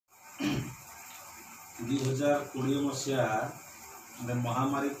2020 मसीहा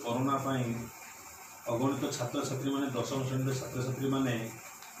महामारी कोरोना अगणित छात्र छात्री माने दशम श्रेणी छात्र छात्री माने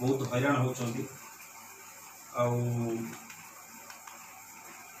बहुत हैरान होती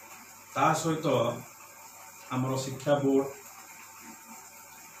सहित आमर शिक्षा बोर्ड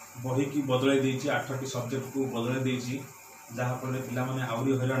बही की बदल देती 8टी सब्जेक्ट को बदल देती जहाँफल पिला माने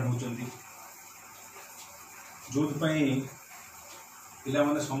आहरी हैरान होती जो पिला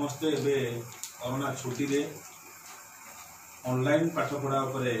माने समस्ते एबे कोरोना छुट्टी रे ऑनलाइन पाठपढ़ा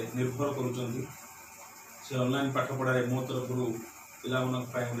निर्भर करुँच से ऑनलाइन पाठपढ़ा मो तरफ पिला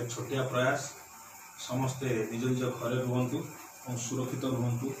गोटे छोटिया प्रयास समस्ते निज निज घरे रुहतु और सुरक्षित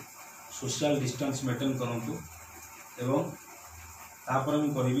रुहतु सोशल डिस्टेंस मेंटेन करंतु एवं तापर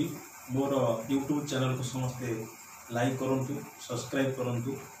मुझे कहबी मोर यूट्यूब चैनल को समस्ते लाइक करंतु सब्सक्राइब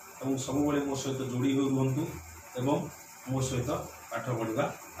करंतु और सब बड़े मो सहित जोड़ी हो रुहतु एवं मो सहित पाठ पढ़ा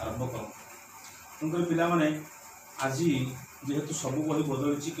आरंभ करंतु तुमको पिला माने आज जेहेतु सब बही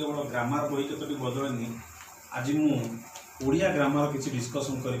बदली केवल ग्रामर बही कतोटी बदलनी आज मुझे ग्रामर किसी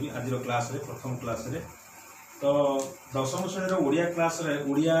डिस्कसन करी आज क्लास रे प्रथम क्लास रे तो दशम श्रेणी ओडिया क्लास रे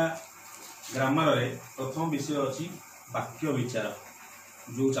ओडिया ग्रामर रे प्रथम विषय अच्छी वाक्य विचार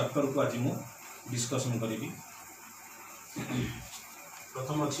जो चैप्टर को आज मुझे डिस्कसन करी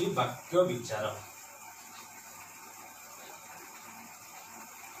प्रथम अच्छी वाक्य विचार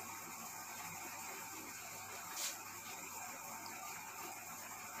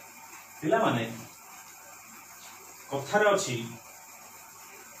पिला माने कथार अच्छी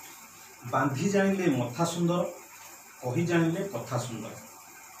बांधी जानिले मथा सुंदर कही जानिले कथा सुंदर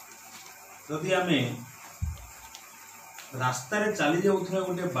जदि आमे रास्ता रे चली जाउथरा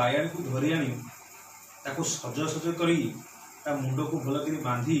गोटे बायाड़ को धरी आनी ताको सज सज करी ता मुंड को भल करी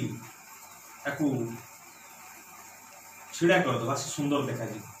बांधी ताको छिड़ा कर दबा से सुंदर देखा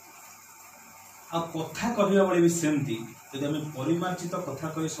जी आ कथा कहवा बड़े भी सेमती यदि आम परिमार्जित कथा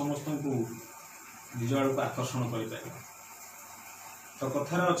कही समस्त को निज आड़ को आकर्षण कर तो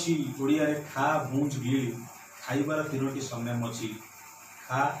कथार अच्छी ओडिया रे खा भूंज गिड़ खाइबार 3टी संज्ञान अच्छी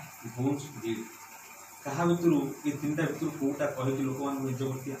खा भूंज गिड़ क्या भितर ये 3टा भितर कौटा कहीकि लोक मान निज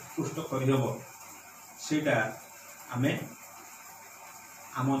प्रति आकृष्ट करहब सेटा आमे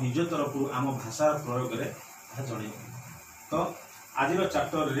आम निज तरफ आम भाषार प्रयोग में जन तो आज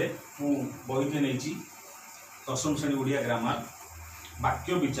चैप्टर रे मु बहीटे नहीं दशम श्रेणी ओडिया ग्रामर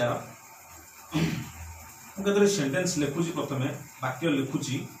वाक्य विचार मुझे सेंटेंस लिखुची प्रथमे वाक्य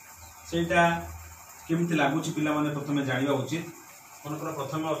लिखुची सेटा केमती लगुच पिला माने प्रथमे जानिबा उचित मनकर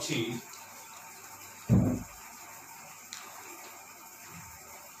प्रथमे अच्छी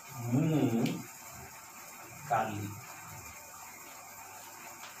मु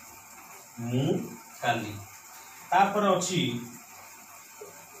काली तापर अच्छी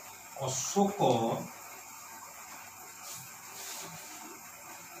अशोक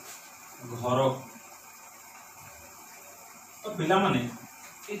घर तो पिला माने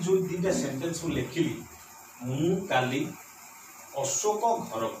ये जो 2टा सेंटेंस को लिखिली मु काली अशोक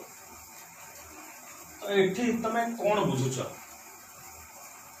घर तो ये तमे कौन बुझुच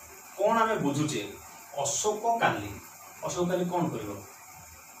कौन आमे बुझुचे अशोक काली कौन कर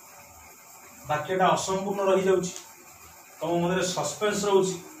वाक्यटा असंपूर्ण रही जाउची तुम मन सस्पेंस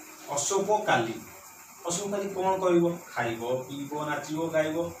रोची अशोक काली कौन कर खाइब पीब नाचब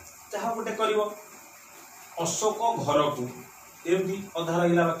गाइब जहाँ गोटे कर अशोक घर को एमती अधा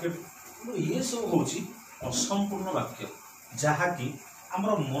रहा वाक्य ये सब हूँ असंपूर्ण वाक्य जहाँकि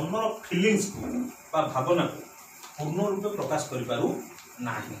आमर मनर फिलिंग्स को भावना को पूर्ण रूपे प्रकाश करूँ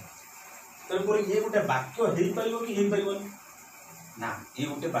ना तेणुक ये गोटे वाक्य हो पार कि ना ये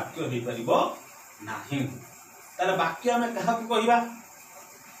गोटे वाक्य हो पार ना तार वाक्य आम क्या कहवा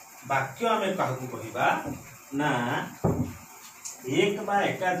वाक्य आम क्या कहवा ना एक बा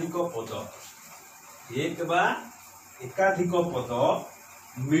एकाधिक पद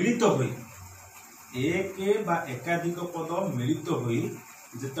मिलित होई एक बा एकाधिक पद मिलित होई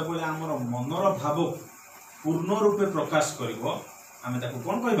जेतेबेले आमर मनर भाव पूर्ण रूपे प्रकाश करिवो आमे ताको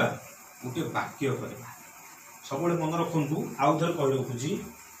कोन कहबा गोटे वाक्य कहबा सब मन रखु आउ थे कह रखुची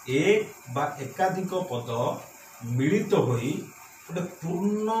एक बा एकाधिक पद मिलित होई गोटे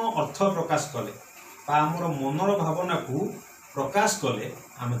पूर्ण अर्थ प्रकाश कले आमर मनर भावना को प्रकाश कले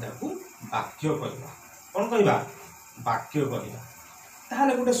आमे ताको वाक्य कहबा कौन कहबा वाक्य कहबा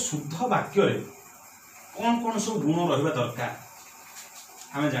ताहले गोटे शुद्ध वाक्य रे कौन कौन सब गुण रहिबा दरकार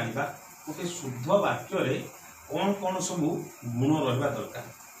आमे जानिबा गोटे शुद्ध वाक्य रे कौन कौन सब गुण रहिबा दरकार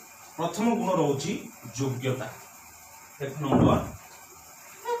प्रथम गुण रहउची योग्यता एक नंबर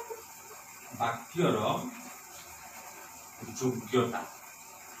वाक्यर योग्यता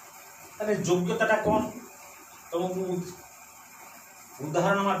ताले योग्यताटा कौन तुमको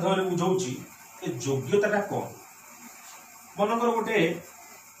उदाहरण माध्यम बुझाऊँगी योग्यताटा कौन। मनकर गोटे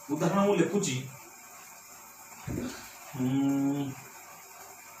उदाहरण मु लिखुची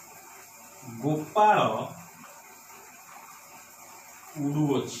गोपाल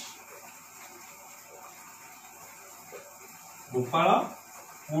उड़ुअछि। गोपाल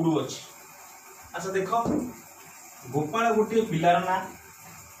उड़ुअछि। अच्छा देख गोपाल गोटे पिलार ना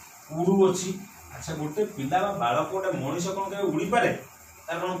उड़ुअछि। अच्छा गोटे पिला बालक गोटे मनीष कौन के उड़ी पारे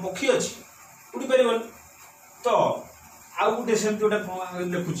तार कौन पक्षी अच्छी उड़ी पार तो आउ गोटे सेमती गोटे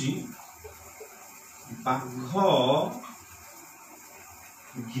लिखुची बाघ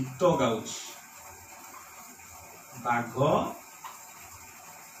गीत गाउछि। बाघ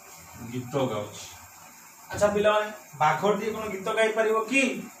गीत गाउछि। अच्छा पिला माने बाघटी कौन गीत गाई पारिबो कि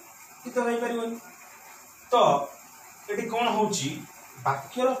गीत गाई पारिबोनी तो एटी कौन होउची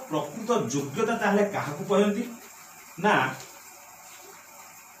वाक्यर प्रकृत योग्यता ताहले काहाकू कहंती ना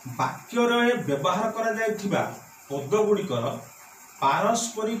वाक्यर व्यवहार करा जायथिबा पद गुड़िकर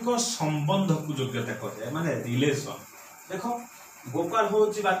पारस्परिक संबंध को योग्यता कहे माने रिलेशन। देखो गोपाल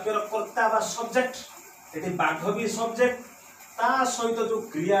होउची वाक्यर कर्ता बा सब्जेक्ट एठी बाघ भी सब्जेक्ट ता सहित जो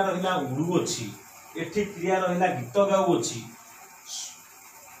क्रिया रहिला उड़ू अछि एठी क्रिया रहिला गीत गाउ अछि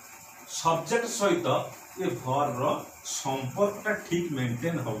सब्जेक्ट सहित ये वर्ब रो संपर्कटा ठीक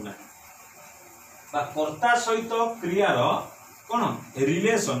मेंटेन होना बा कर्ता सहित क्रियार कौन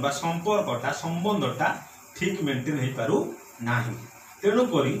रिलेशन बा संपर्कटा संबंधटा ठीक मेंटेन हो पारु नाही। तेणु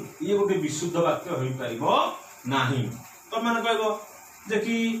करी ये गोटे विशुद्ध वाक्य हो पारिबो नाही। तो मैंने कहबो जे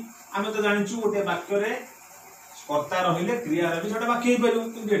कि आमे तो जानिछु गोटे वाक्य रे कर्ता रहिले क्रिया रे छोटा वाक्य हो पारिबो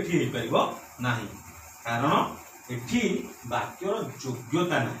किंतु एठी हो पारिबो नाही कारण एठी वाक्यर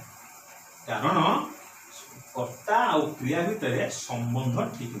योग्यता नाही कारण कर्ता और क्रिया भितर संबंध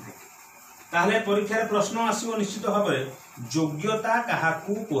ठीक थे। ताहले परीक्षा प्रश्न आसीबो निश्चित भाव में योग्यता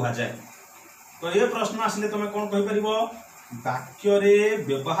काहाकू कहा जाए। तो ये प्रश्न आसिले तुम कौन कहि परिबो वाक्य रे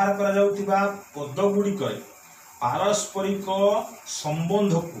व्यवहार करा जाउथिबा पद गुड़िक पारस्परिक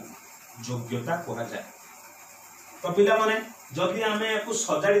संबंध को योग्यता कहा जाए। तो पिला माने जदि आमे याकू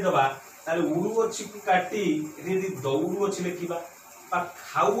सजाड़ी दबा ताले उड़ू अछि को काटी यदि दौड़ू अछि लिखिबा बा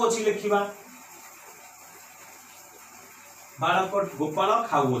खाऊ अछि लिखिबा बालक गोपाल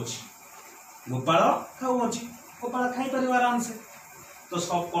खाऊँच गोपाल खाऊँच गोपाल खाई पार आराम से तो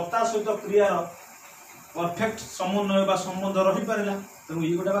सब कर्ता सहित क्रियार परफेक्ट समन्वय बा संबंध रही पारा तेणु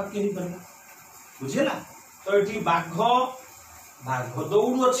ये गोटे वाक्य हो पारा बुझेगा। तो ये बाघ बाघ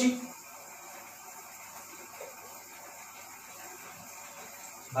दौड़ू अच्छी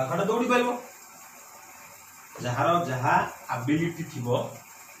बाघटा दौड़ी पार जार जहाँ एबिलिटी थी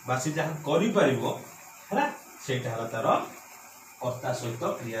बा से जहाँ करि पारिबो है सेटा तार कर्ता सहित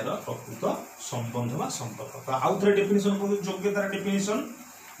क्रियार प्रकृत संबंध बा संपर्क। तो आउ थे डेफिनेशन को योग्यतार डेफिनेशन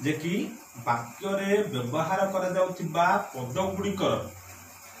जे कि वाक्य रे व्यवहार करा जाउथिबा पद गुड़िकर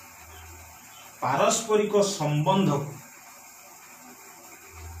पारस्परिक संबंध को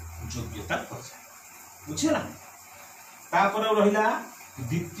योग्यता कहा जाए बुझे ना। तापर रहिला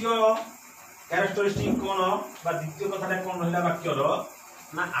द्वितीय कैरेक्टरिस्टिक कोन बा द्वितीय कथाटा कोन रहिला वाक्यर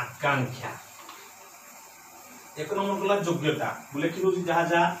ना आकांक्षा। एक नंबर गला योग्यता लिखि दउछि जहाँ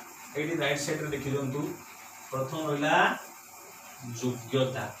जहाँ ये राइट साइड रे लिखि दिंतु। प्रथम रहिला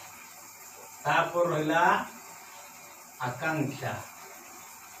योग्यता तापर रहिला आकांक्षा।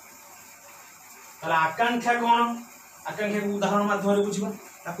 ताला आकांक्षा कोन आकांक्षा को उदाहरण माध्यम रे बुझिबा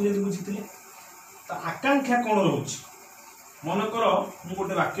ताकू जदि बुझितिले तो आकांक्षा कोन रहउछि मन कर मु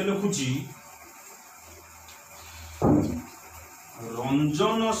गोटे वाक्य लिखुछि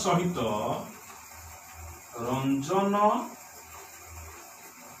रंजन सहित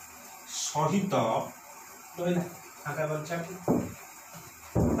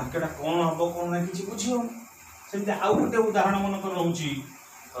वाक्यटा कौन हम कौन ना कि बुझी हम से आउ गोटे उदाहरण मनक रोचे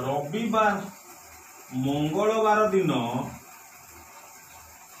रविवार मंगलवार दिन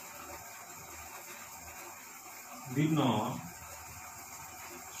दिन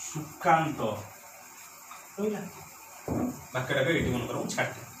सुकांत वाक्यटा ये मनकर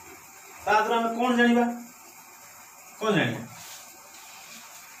छाटे ताद्वारा आम कौन जाना कौन जाना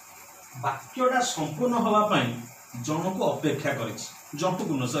वाक्यटा संपूर्ण होगापाई जन को अपेक्षा कर जंतु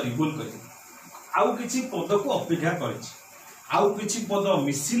को न सॉरी भूल कर आउ किछि पद को अपेक्षा कर आउ किछि पद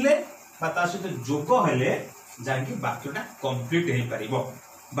मिसिले ता सहित जोग हेले जाकि वाक्यटा कंप्लीट हो पारिबो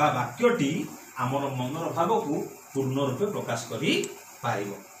बा वाक्यटी आमर मनर भाव को पूर्ण रूपे प्रकाश करि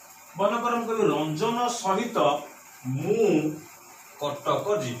पारिबो। बनकरम कवि रंजन सहित मु कटक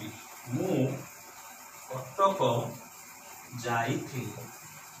जीवी मु कटक जाइथिली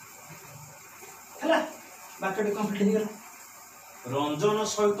ବାକ୍ୟଟି କମ୍ପ୍ଲିଟ୍ ହେଇଗଲା। ରଞ୍ଜନ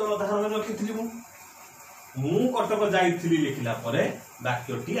ସହିତ ଉଦାହରଣ ରଖିଥିଲି ମୁଁ କଟକ ଯାଇଥିଲି ଲେଖିଲା ପରେ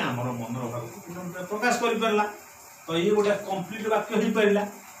ବାକ୍ୟଟି ଆମର ମନର ଭାବକୁ ପ୍ରକାଶ କରିପାରିଲା। ତ ଇଏ ଗୋଟେ କମ୍ପ୍ଲିଟ୍ ବାକ୍ୟ ହେଇପାରିଲା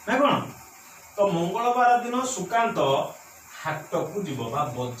ନା କଣ? ତ ମଙ୍ଗଳବାର ଦିନ ସୁକାନ୍ତ ହାଟକୁ ଯିବ ବା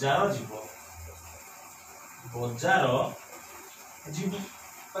ବଜାର ଯିବ,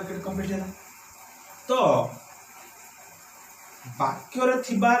 ବାକ୍ୟଟି କମ୍ପ୍ଲିଟ୍ ହେଲା। ତ ବାକ୍ୟରେ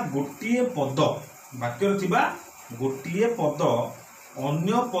ଥିବା ଗୋଟିଏ ପଦ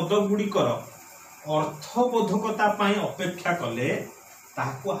ଅନ୍ୟ ପଦ ଗୁଡ଼ିକର ଅର୍ଥବୋଧକତା ପାଇଁ ଅପେକ୍ଷା କଲେ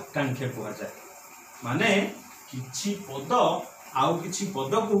ତାହାକୁ ଆକାଂକ୍ଷା କୁହାଯାଏ। ମାନେ କିଛି ପଦ ଆଉ କିଛି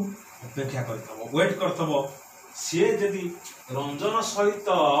ପଦକୁ ଅପେକ୍ଷା କରିଥବ, ୱେଟ୍ କରିଥବ। ସିଏ ଯଦି ରଞ୍ଜନ ସହିତ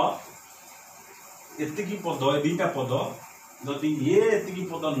ଏତିକି ପଦ, ଏ ଦୁଇଟା ପଦ ଯଦି ଇଏ ଏତିକି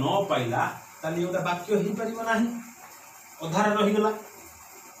ପଦ ନ ପାଇଲା ତାହେଲେ ଗୋଟେ ବାକ୍ୟ ହେଇପାରିବ ନାହିଁ, ଅଧାରେ ରହିଗଲା।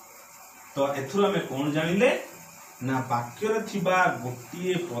 ତ ଏଥିରୁ ଆମେ କଣ ଜାଣିଲେ ନା ବାକ୍ୟରେ ଥିବା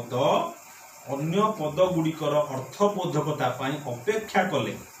ଗୋଟିଏ ପଦ ଅନ୍ୟ ପଦ ଗୁଡ଼ିକର ଅର୍ଥବୋଧକତା ପାଇଁ ଅପେକ୍ଷା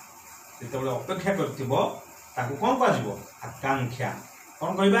କଲେ, ଯେତେବେଳେ ଅପେକ୍ଷା କରିଥିବ ତାକୁ କଣ କୁହାଯିବ? ଆକାଂକ୍ଷା। କଣ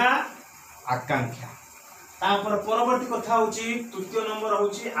କହିବା? ଆକାଂକ୍ଷା। ତାପରେ ପରବର୍ତ୍ତୀ କଥା ହଉଛି ତୃତୀୟ ନମ୍ବର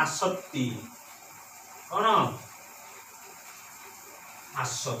ହଉଛି ଆସକ୍ତି। କଣ?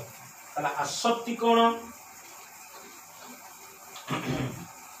 ଆସକ୍ତି। ତାହେଲେ ଆସକ୍ତି କଣ?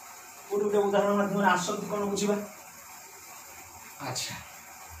 ଗୋଟେ ଉଦାହରଣ ମାଧ୍ୟମରେ ଆସକ୍ତି କଣ ବୁଝିବା। ଆଚ୍ଛା,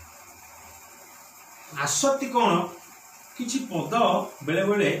 ଆସକ୍ତି କଣ? କିଛି ପଦ ବେଳେ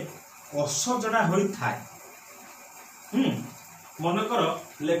ବେଳେ ଅସଜଡ଼ା ହୋଇଥାଏ। ମନେକର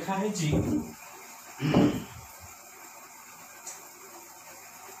ଲେଖା ହେଇଛି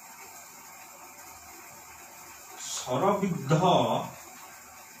ଶରବିଦ୍ଧ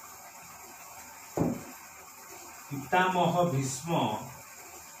ପିତାମହ ଭୀଷ୍ମ